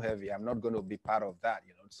 It's too heavy. I'm not going to be part of that,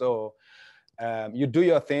 you know. So you do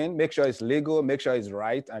your thing, make sure it's legal, make sure it's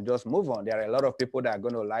right, and just move on. There are a lot of people that are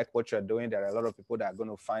going to like what you're doing. There are a lot of people that are going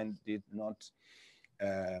to find it not,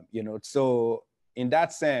 you know. So in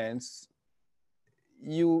that sense,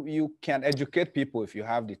 you can educate people if you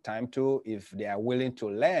have the time to, if they are willing to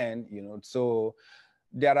learn, you know. So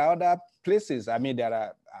there are other places. I mean,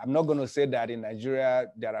 I'm not going to say that in Nigeria,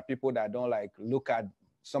 there are people that don't like look at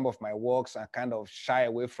some of my works and kind of shy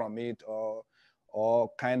away from it,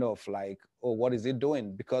 or kind of like, oh, what is it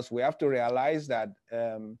doing? Because we have to realize that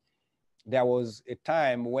there was a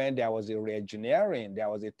time when there was a re-engineering. There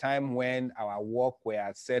was a time when our work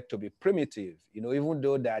were said to be primitive, you know, even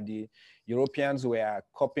though that the Europeans were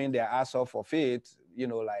copying their ass off of it, you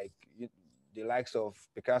know, like the likes of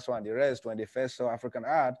Picasso and the rest. When they first saw African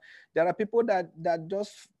art, there are people that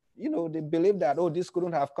just, you know, they believe that, oh, this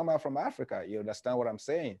couldn't have come out from Africa. You understand what I'm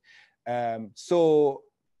saying? So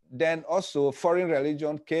then also foreign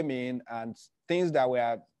religion came in, and things that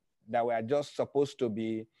were just supposed to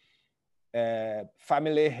be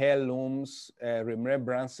family heirlooms,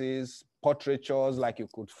 remembrances, portraitures like you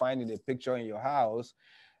could find in a picture in your house.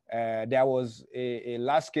 There was a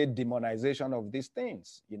large-scale demonization of these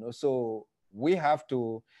things, you know. So we have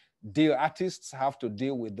to deal, artists have to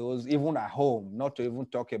deal with those even at home, not to even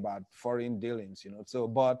talk about foreign dealings, you know. So,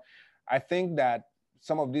 but I think that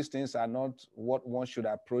some of these things are not what one should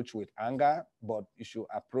approach with anger, but you should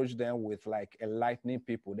approach them with like enlightening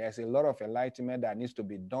people. There's a lot of enlightenment that needs to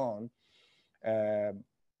be done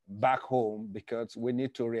back home, because we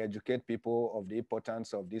need to re-educate people of the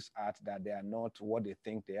importance of this art, that they are not what they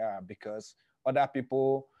think they are. Because other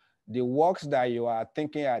people, the works that you are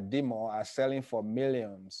thinking are demo are selling for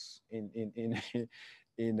millions in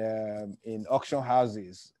auction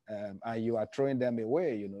houses, and you are throwing them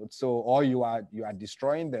away, you know. So, or you are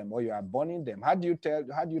destroying them, or you are burning them. How do you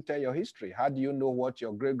tell your history? How do you know what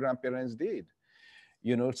your great-grandparents did?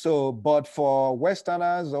 You know, so, but for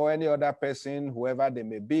Westerners or any other person, whoever they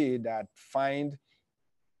may be, that find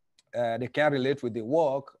they can relate with the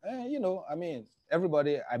work, you know, I mean,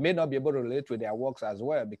 everybody, I may not be able to relate with their works as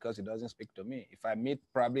well because it doesn't speak to me. If I meet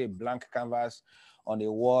probably a blank canvas on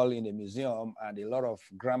a wall in a museum and a lot of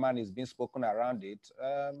grammar is being spoken around it,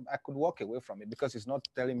 I could walk away from it because it's not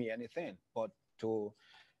telling me anything. But to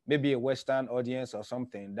maybe a Western audience or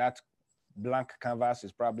something, that blank canvas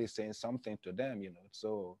is probably saying something to them, you know.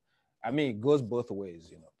 So, I mean, it goes both ways,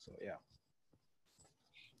 you know. So, yeah.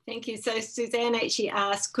 Thank you. So Suzanne actually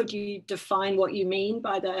asked, could you define what you mean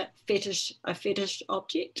by a fetish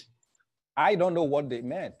object? I don't know what they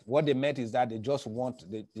meant. What they meant is that they just want,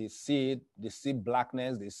 they see it, they see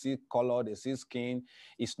blackness, they see color, they see skin.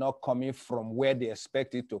 It's not coming from where they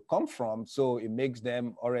expect it to come from. So it makes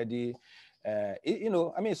them already, you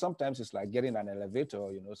know, I mean, sometimes it's like getting an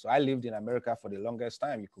elevator, you know. So I lived in America for the longest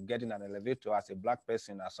time. You could get in an elevator as a black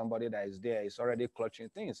person, as somebody that is there, is already clutching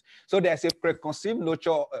things. So there's a preconceived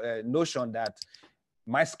notion that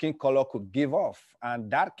my skin color could give off, and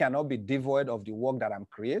that cannot be devoid of the work that I'm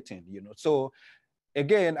creating, you know. So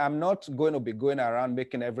again, I'm not going to be going around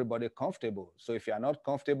making everybody comfortable. So if you're not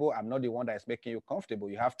comfortable, I'm not the one that is making you comfortable.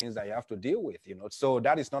 You have things that you have to deal with, you know. So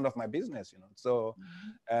that is none of my business, you know. So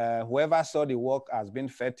whoever saw the work as being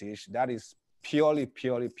fetish, that is purely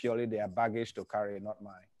their baggage to carry, not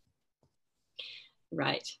mine.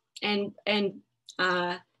 Right. And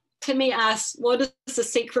Timmy asks, what is the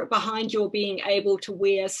secret behind your being able to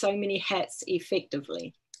wear so many hats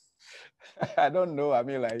effectively? I don't know. I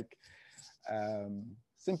mean, like,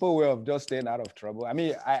 simple way of just staying out of trouble. I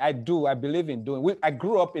mean, I believe in doing. I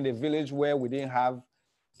grew up in a village where we didn't have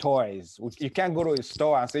toys. You can't go to a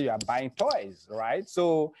store and say you are buying toys, right?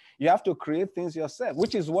 So you have to create things yourself,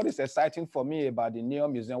 which is what is exciting for me about the Neo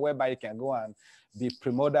Museum, whereby you can go and be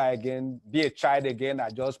primoda again, be a child again,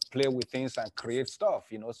 and just play with things and create stuff,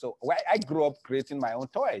 you know. So I grew up creating my own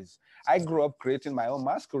toys. I grew up creating my own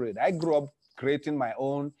masquerade. I grew up creating my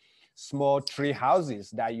own small tree houses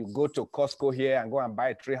that you go to Costco here and go and buy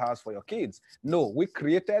a tree house for your kids. No, we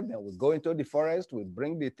created them. We go into the forest, we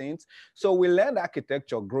bring the things. So we learned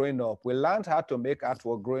architecture growing up. We learned how to make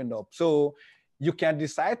artwork growing up. So you can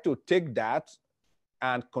decide to take that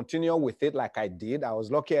and continue with it like I did. I was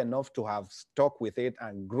lucky enough to have stuck with it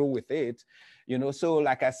and grew with it. You know, so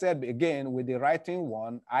like I said, again, with the writing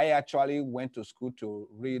one, I actually went to school to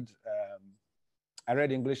read, I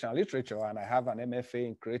read English and literature, and I have an MFA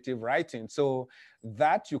in creative writing. So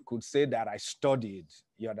that you could say that I studied,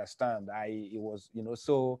 you understand? It was, you know,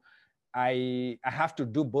 so I have to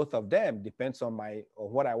do both of them, depends on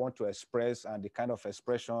what I want to express and the kind of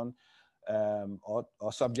expression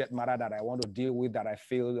or subject matter that I want to deal with, that I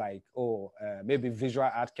feel like, maybe visual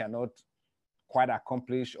art cannot quite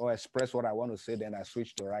accomplish or express what I want to say, then I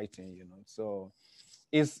switch to writing, you know. So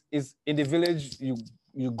it's in the village,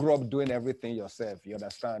 you grew up doing everything yourself, you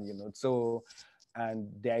understand, you know. So, and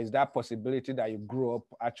there is that possibility that you grew up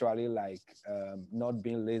actually like not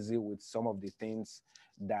being lazy with some of the things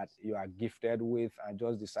that you are gifted with, and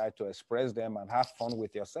just decide to express them and have fun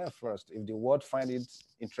with yourself first. If the world find it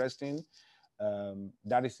interesting,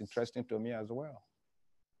 that is interesting to me as well.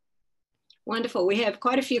 Wonderful. We have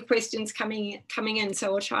quite a few questions coming in,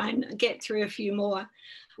 so we'll try and get through a few more.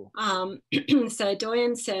 Cool. So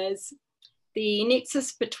Doyen says, the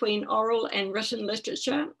nexus between oral and written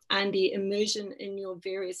literature and the immersion in your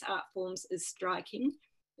various art forms is striking.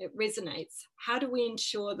 It resonates. How do we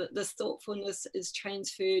ensure that this thoughtfulness is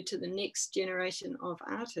transferred to the next generation of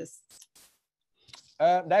artists?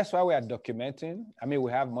 That's why we are documenting. I mean,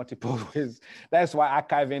 we have multiple ways. That's why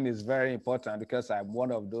archiving is very important, because I'm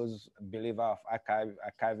one of those believers of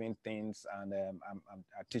archiving things, and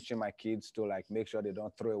I'm teaching my kids to like make sure they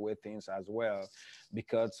don't throw away things as well,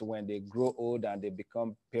 because when they grow old and they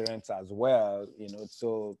become parents as well, you know.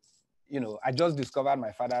 So, you know, I just discovered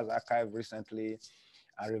my father's archive recently.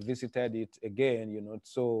 I revisited it again, you know.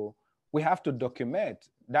 So we have to document.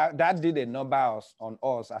 That did a number on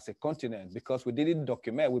us as a continent, because we didn't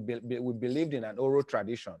document. We believed in an oral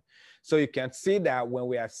tradition. So you can see that when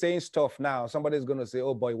we are saying stuff now, somebody's going to say,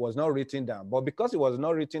 oh, but it was not written down. But because it was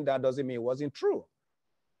not written down doesn't mean it wasn't true.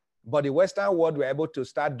 But the Western world were able to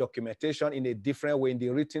start documentation in a different way, in the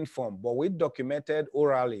written form. But we documented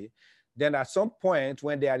orally. Then at some point,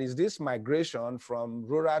 when there is this migration from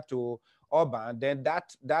rural to urban, then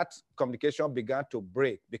that communication began to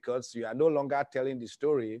break, because you are no longer telling the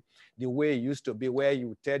story the way it used to be, where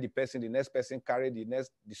you tell the next person carry the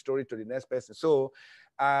story to the next person. So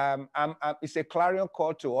it's a clarion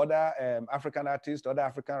call to other African artists, other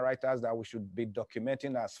African writers, that we should be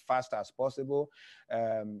documenting as fast as possible.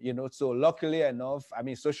 You know, so luckily enough, I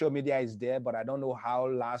mean, social media is there, but I don't know how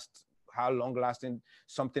long lasting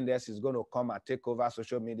something else is going to come and take over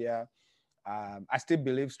social media. I still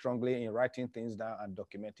believe strongly in writing things down and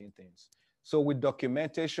documenting things. So with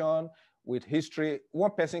documentation, with history, one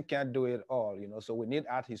person can't do it all, you know. So we need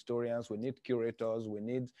art historians, we need curators, we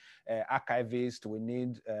need archivists, we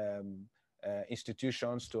need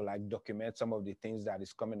institutions to like document some of the things that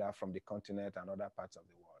is coming out from the continent and other parts of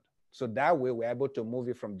the world. So that way we're able to move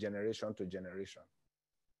it from generation to generation.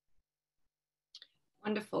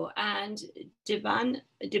 Wonderful. And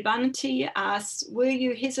Dibanity asks, were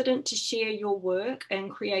you hesitant to share your work and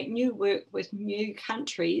create new work with new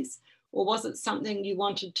countries, or was it something you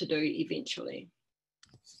wanted to do eventually?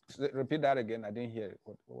 Repeat that again. I didn't hear it.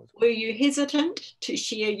 What was it? Were you hesitant to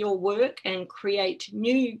share your work and create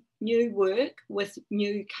new work with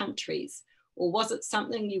new countries, or was it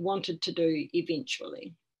something you wanted to do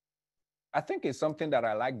eventually? I think it's something that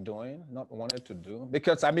I like doing, not wanted to do,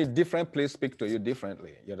 because I mean, different places speak to you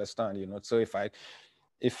differently. You understand, you know. So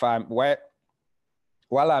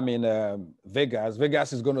while I'm in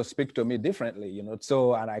Vegas is going to speak to me differently, you know.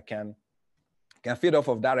 So, and I can feed off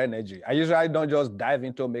of that energy. I usually don't just dive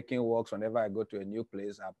into making works whenever I go to a new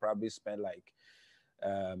place. I probably spend like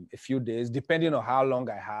a few days, depending on how long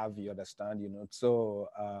I have, you understand, you know. So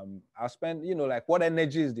I'll spend, you know, like what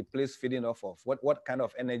energy is the place feeding off of? What kind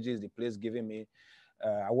of energy is the place giving me?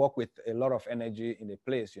 I work with a lot of energy in a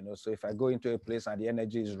place, you know. So if I go into a place and the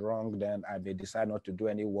energy is wrong, then I may decide not to do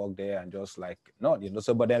any work there and just like not, you know.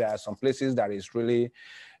 So, but then there are some places that is really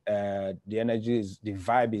the energy is, the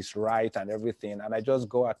vibe is right and everything, and I just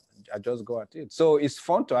go at it. So it's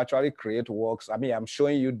fun to actually create works. I mean, I'm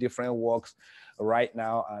showing you different works right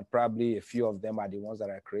now, and probably a few of them are the ones that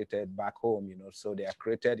I created back home, you know. So they are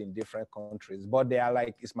created in different countries, but they are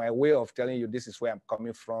like, it's my way of telling you this is where I'm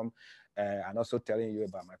coming from, and also telling you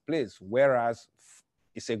about my place. Whereas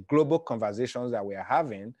it's a global conversations that we are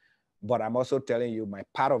having, but I'm also telling you my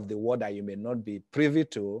part of the world that you may not be privy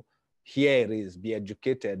to, here it is, be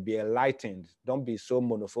educated, be enlightened. Don't be so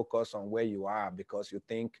monofocused on where you are because you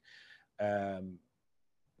think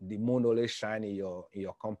the moon always shines in your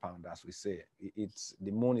compound, as we say.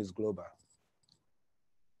 The moon is global.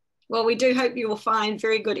 Well, we do hope you will find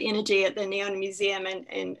very good energy at the Neon Museum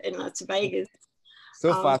in Las Vegas.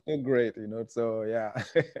 So far, so great, you know, so yeah.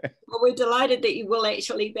 Well, we're delighted that you will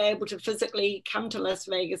actually be able to physically come to Las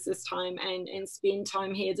Vegas this time and spend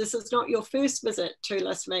time here. This is not your first visit to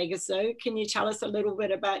Las Vegas, though. Can you tell us a little bit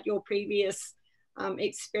about your previous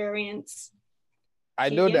experience? I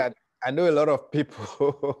know a lot of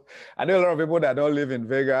people, I know a lot of people that don't live in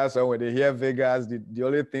Vegas, or when they hear Vegas, the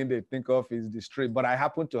only thing they think of is the street. But I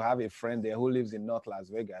happen to have a friend there who lives in North Las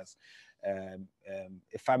Vegas, a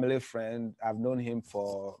family friend. I've known him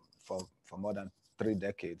for more than 3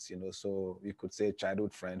 decades, you know, so you could say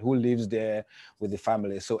childhood friend who lives there with the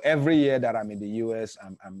family. So every year that I'm in the US,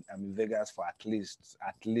 I'm in Vegas for at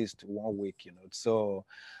least 1 week, you know. So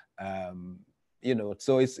you know,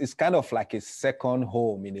 so it's kind of like a second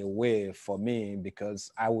home in a way for me,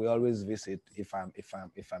 because I will always visit if I'm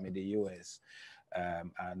in the US,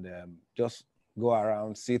 and just go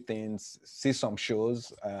around, see things, see some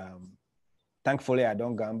shows. Thankfully, I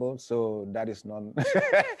don't gamble, so that is not.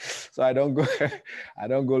 So I don't go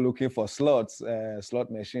looking for slot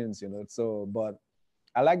machines, you know. So, but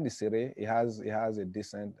I like the city. It has a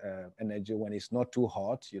decent energy when it's not too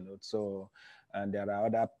hot, you know. So, and there are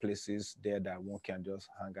other places there that one can just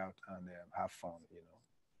hang out and have fun, you know.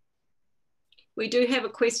 We do have a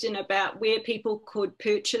question about where people could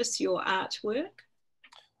purchase your artwork.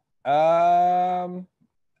 At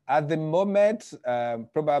the moment,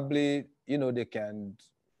 probably, you know, they can,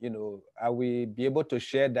 you know, I will be able to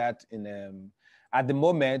share that in. At the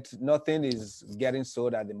moment, nothing is getting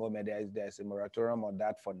sold at the moment. There's a moratorium on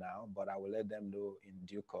that for now, but I will let them know in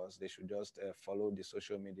due course. They should just follow the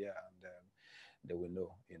social media and they will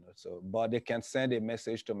know, you know. So, but they can send a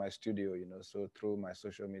message to my studio, you know, so through my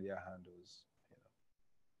social media handles, you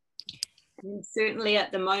know. And certainly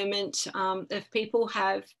at the moment, if people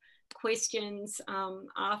have questions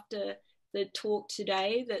after the talk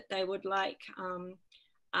today that they would like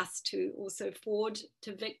us to also forward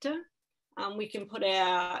to Victor, we can put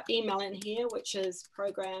our email in here, which is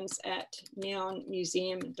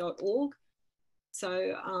programs@neonmuseum.org.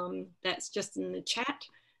 So that's just in the chat.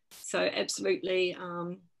 So absolutely,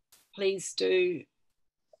 please do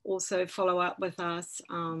also follow up with us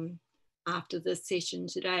after this session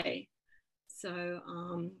today. So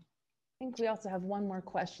I think we also have one more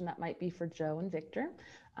question that might be for Joe and Victor.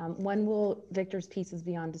 When will Victor's pieces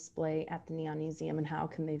be on display at the Neon Museum, and how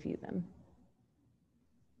can they view them?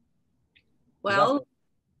 Well,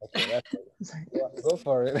 okay, go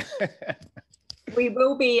for it. We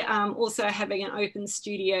will be also having an open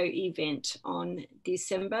studio event on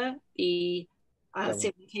December the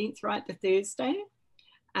 17th, right, the Thursday.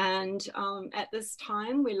 And at this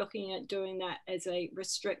time, we're looking at doing that as a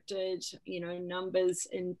restricted, you know, numbers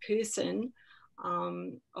in person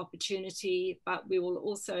opportunity, but we will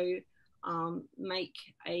also make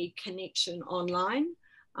a connection online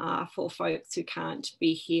for folks who can't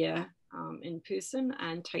be here in person,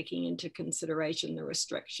 and taking into consideration the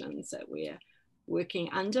restrictions that we're working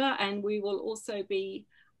under. And we will also be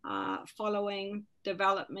following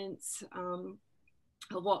developments of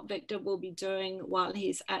what Victor will be doing while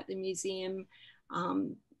he's at the museum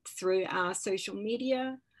through our social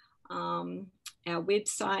media, our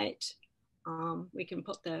website. We can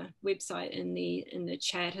put the website in the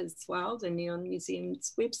chat as well, the Neon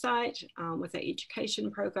Museum's website with our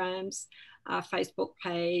education programs, our Facebook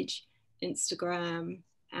page, Instagram,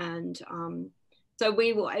 and so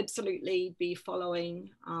we will absolutely be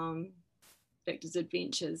following Victor's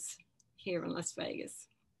adventures here in Las Vegas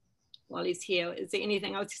while he's here. Is there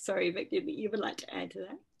anything else, sorry, Victor, that you would like to add to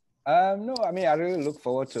that? No, I mean, I really look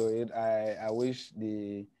forward to it. I wish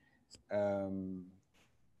the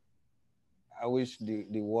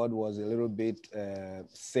world was a little bit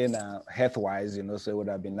saner health-wise, you know, so it would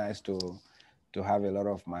have been nice to have a lot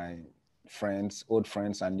of my friends, old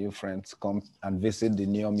friends and new friends come and visit the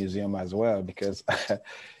Neon Museum as well, because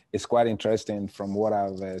it's quite interesting from what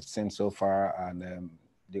I've seen so far, and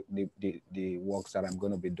the works that I'm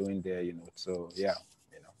going to be doing there, you know, so yeah,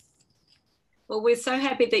 you know. Well, we're so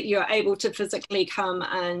happy that you're able to physically come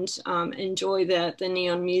and enjoy the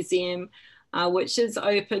Neon Museum, which is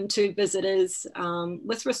open to visitors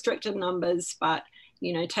with restricted numbers, but,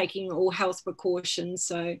 you know, taking all health precautions.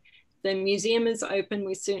 So the museum is open.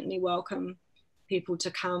 We certainly welcome people to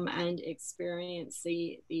come and experience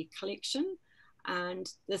the collection.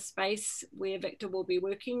 And the space where Victor will be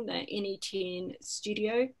working, the NE10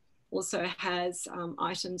 studio, also has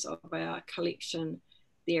items of our collection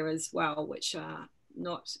there as well, which are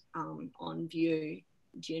not on view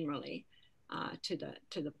generally to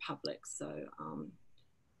the public. So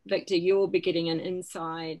Victor, you'll be getting an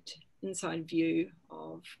inside view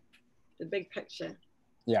of the big picture.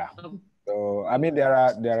 Yeah. So I mean, there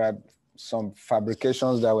are some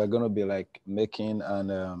fabrications that we're going to be like making,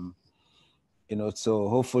 and you know, so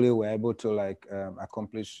hopefully we're able to like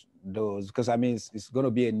accomplish those, because I mean it's going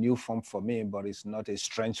to be a new form for me, but it's not a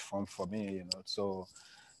strange form for me, you know. So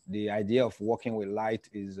the idea of working with light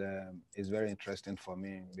is very interesting for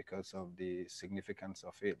me because of the significance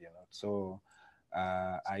of it, you know. So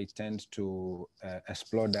I tend to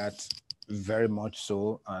explore that very much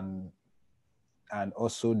so, and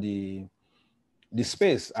also the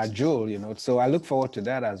space at Jewel, you know. So I look forward to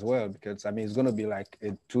that as well, because I mean it's going to be like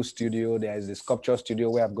a 2 studio. There is the sculpture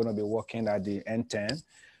studio where I'm going to be working at the N10,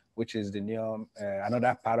 which is the Neon,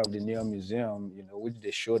 another part of the Neon Museum, you know, which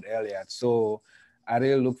they showed earlier. So I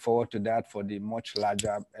really look forward to that for the much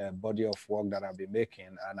larger body of work that I'll be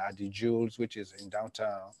making. And at the Jewels, which is in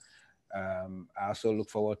downtown, I also look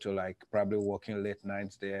forward to like probably working late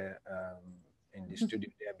nights there in the studio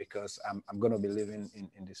there, because I'm going to be living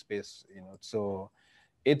in the space, you know. So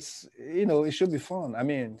it's, you know, it should be fun. I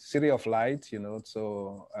mean, City of Light, you know,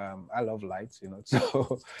 so I love lights, you know,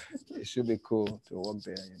 so it should be cool to work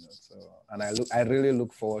there, you know. So, and I really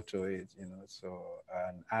look forward to it, you know. So,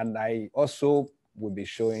 and I also will be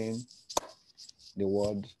showing the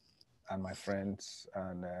world and my friends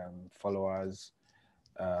and followers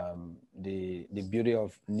the beauty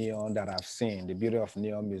of neon that I've seen, the beauty of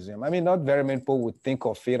Neon Museum. I mean, not very many people would think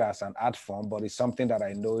of it as an art form, but it's something that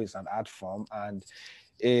I know is an art form, and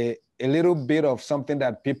a little bit of something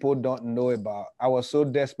that people don't know about. I was so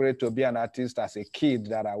desperate to be an artist as a kid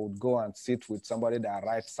that I would go and sit with somebody that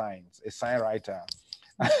writes signs, a sign writer.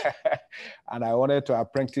 And I wanted to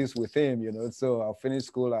apprentice with him, you know. So I'll finish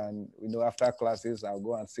school, and, you know, after classes, I'll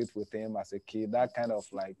go and sit with him as a kid. That kind of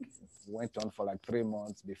like went on for like 3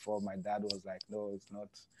 months before my dad was like, no, it's not,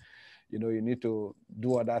 you know, you need to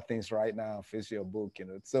do other things right now, face your book, you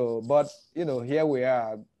know. So, but, you know, here we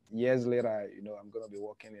are years later, you know. I'm going to be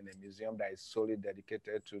working in a museum that is solely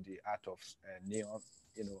dedicated to the art of neon,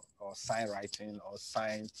 you know, or sign writing or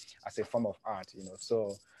sign as a form of art, you know.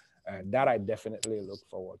 So that I definitely look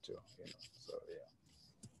forward to, you know. So yeah.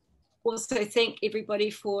 Also, thank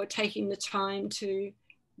everybody for taking the time to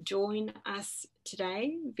join us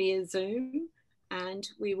today via Zoom, and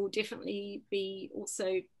we will definitely be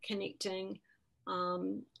also connecting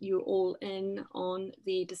you all in on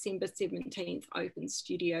the December 17th Open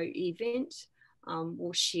Studio event.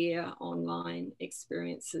 We'll share online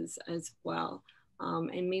experiences as well.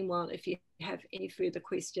 And meanwhile, if you have any further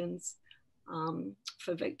questions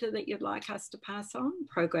for Victor that you'd like us to pass on,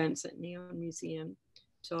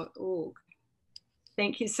 programs@neonmuseum.org.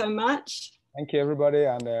 Thank you so much. Thank you, everybody.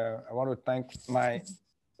 And I want to thank my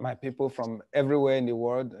people from everywhere in the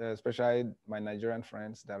world, especially my Nigerian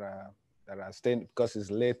friends that are staying, because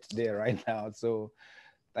it's late there right now. So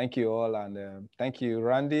thank you all. And thank you,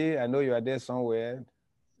 Randy. I know you are there somewhere.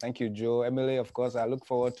 Thank you, Joe. Emily, of course, I look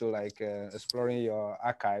forward to like exploring your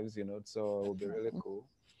archives, you know, so it will be really cool.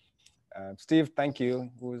 Steve, thank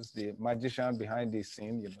you, who's the magician behind this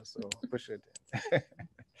scene, you know, so appreciate it.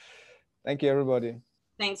 Thank you, everybody.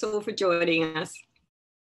 Thanks all for joining us.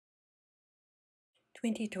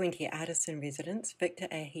 2020 Artist-in-Residence Victor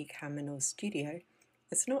Ehikhamenor's studio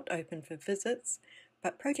is not open for visits,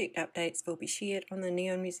 but project updates will be shared on the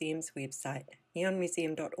Neon Museum's website,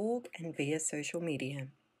 neonmuseum.org, and via social media.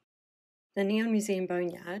 The Neon Museum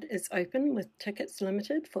Boneyard is open with tickets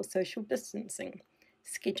limited for social distancing.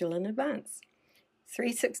 Schedule in advance.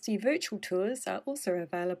 360 virtual tours are also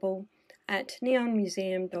available at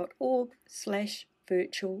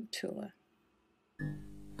neonmuseum.org/virtual tour.